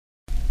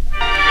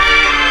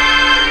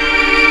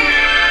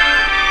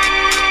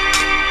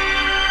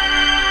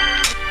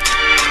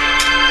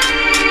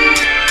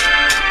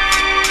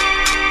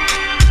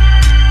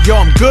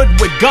good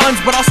with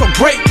guns, but also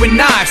great with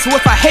knives. So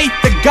if I hate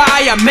the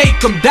guy, I make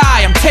him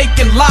die. I'm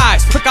taking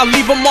lives, quick I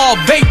leave them all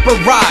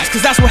vaporized. Cause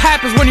that's what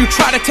happens when you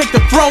try to take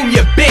the throne,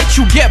 you bitch.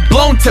 You get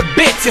blown to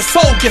bits, your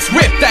soul gets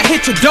ripped. I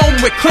hit your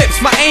dome with clips,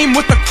 my aim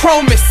with the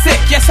chrome is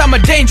sick. Yes, I'm a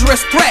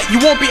dangerous threat,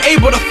 you won't be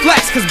able to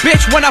flex. Cause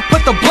bitch, when I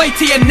put the blade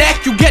to your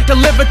neck, you get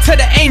delivered to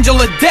the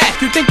angel of death.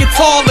 You think it's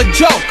all a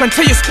joke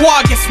until your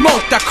squad gets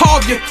smoked. I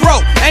carve your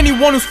throat,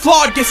 anyone who's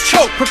flawed gets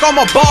choked. Quick, all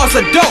my bars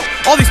are dope.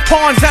 All these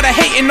pawns that are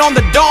hating on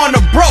the dawn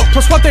are broke.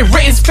 Plus what they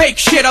written's fake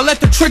shit, I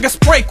let the trigger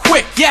spray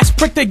quick. Yes,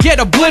 prick, they get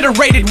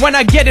obliterated. When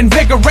I get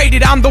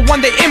invigorated, I'm the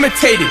one they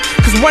imitated.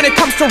 Cause when it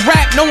comes to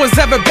rap, no one's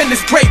ever been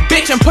this great.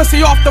 Bitch, and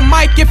pussy off the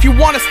mic, if you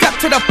wanna step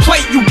to the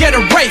plate, you get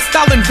erased.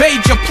 I'll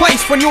invade your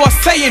place when you are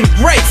saying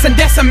grace and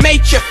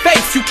decimate your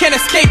face. You can't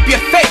escape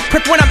your fate.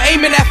 Prick, when I'm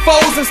aiming at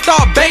foes and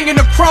start banging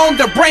the chrome,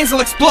 their brains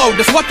will explode.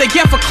 That's what they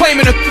get for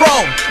claiming a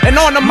throne. And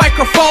on the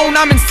microphone,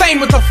 I'm insane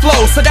with the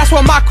flow. So that's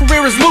why my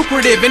career is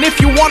lucrative. And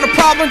if you want a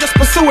problem, just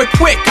pursue it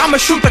quick. I'ma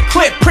shoot the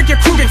clip, prick, your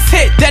crew gets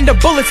hit. Then the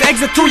bullets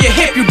exit through your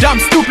hip, you dumb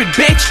stupid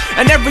bitch.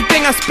 And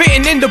everything I'm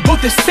spitting in the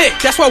booth is sick.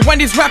 That's why when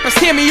these rappers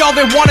hear me, all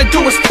they wanna do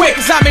is quit.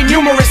 Cause I make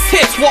numerous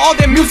hits, while all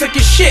their music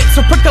is shit.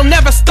 So prick, they'll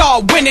never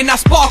start winning. I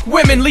spark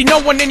women, leave no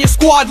one in your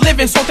squad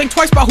living. So think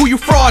twice about who you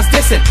frauds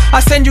dissing. I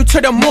send you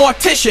to the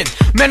mortician.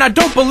 Man, I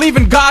don't believe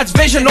in God's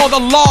vision or the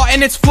law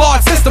and its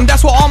flawed system.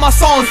 That's why all my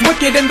songs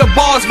wicked and the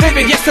bars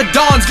vivid. Yes, the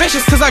dawn's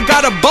vicious cause I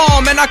got a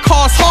bomb and I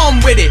cause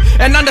harm with it.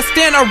 And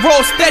understand I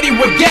roll steady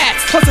with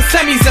gats, plus the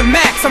semis and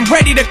max. I'm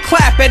ready to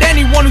clap at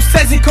anyone who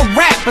says he can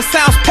rap but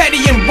sounds petty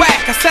and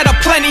whack. I set up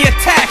plenty of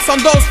attacks on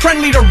those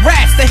friendly to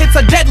rats. The hits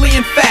are deadly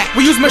in fact.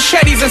 We use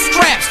machetes and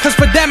straps, cause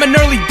for them an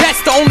early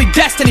death's the only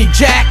destiny,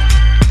 Jack.